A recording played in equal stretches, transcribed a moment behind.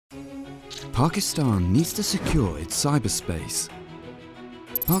Pakistan needs to secure its cyberspace.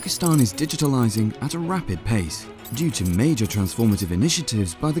 Pakistan is digitalizing at a rapid pace due to major transformative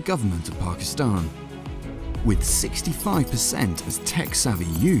initiatives by the government of Pakistan. With 65% as tech-savvy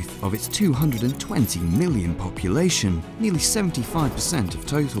youth of its 220 million population, nearly 75% of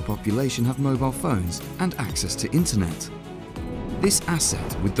total population have mobile phones and access to internet. This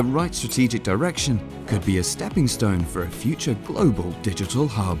asset, with the right strategic direction, could be a stepping stone for a future global digital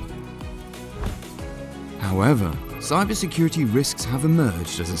hub. However, cybersecurity risks have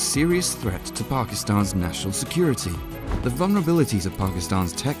emerged as a serious threat to Pakistan's national security. The vulnerabilities of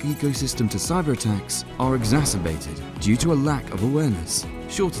Pakistan's tech ecosystem to cyber attacks are exacerbated due to a lack of awareness,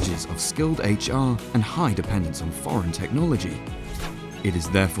 shortages of skilled HR, and high dependence on foreign technology. It is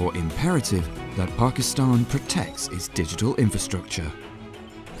therefore imperative that Pakistan protects its digital infrastructure.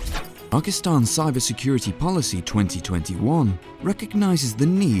 Pakistan's Cybersecurity Policy 2021 recognizes the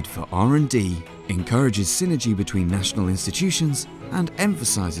need for R&D, encourages synergy between national institutions, and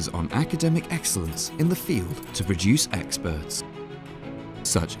emphasizes on academic excellence in the field to produce experts.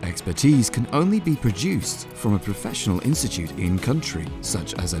 Such expertise can only be produced from a professional institute in country,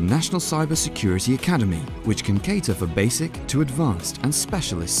 such as a National Cybersecurity Academy, which can cater for basic to advanced and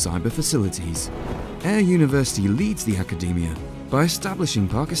specialist cyber facilities. Air University leads the academia by establishing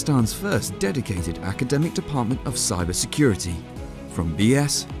Pakistan's first dedicated academic department of cybersecurity, from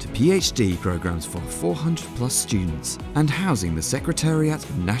BS to PhD programs for 400+ students, and housing the Secretariat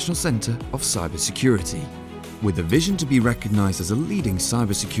and National Centre of Cybersecurity. With a vision to be recognized as a leading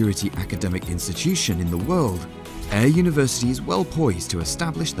cybersecurity academic institution in the world, Air University is well poised to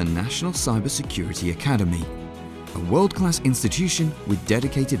establish the National Cybersecurity Academy, a world-class institution with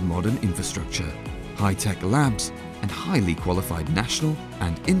dedicated modern infrastructure, high-tech labs, and highly qualified national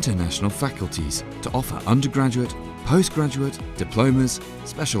and international faculties to offer undergraduate, postgraduate, diplomas,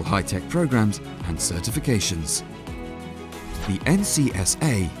 special high-tech programs, and certifications. The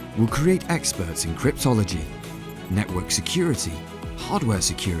NCSA will create experts in cryptology, network security, hardware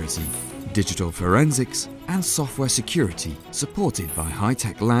security, digital forensics, and software security, supported by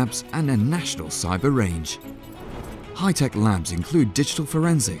high-tech labs and a national cyber range. High-tech labs include digital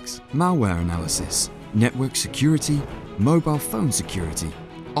forensics, malware analysis, network security, mobile phone security,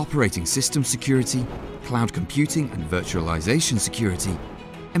 operating system security, cloud computing and virtualization security,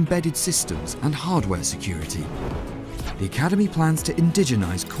 embedded systems and hardware security. The Academy plans to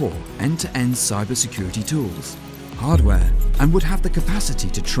indigenize core end-to-end cybersecurity tools, hardware, and would have the capacity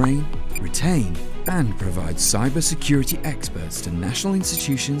to train, retain, and provide cybersecurity experts to national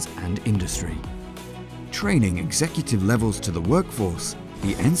institutions and industry. Training executive levels to the workforce,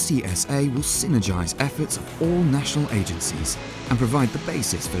 the NCSA will synergize efforts of all national agencies and provide the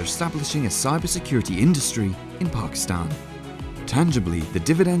basis for establishing a cybersecurity industry in Pakistan. Tangibly, the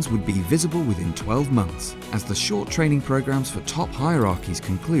dividends would be visible within 12 months as the short training programs for top hierarchies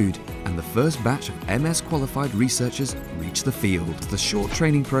conclude and the first batch of MS qualified researchers reach the field. The short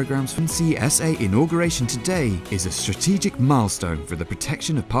training programs from NCSA inauguration today is a strategic milestone for the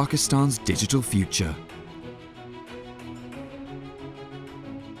protection of Pakistan's digital future.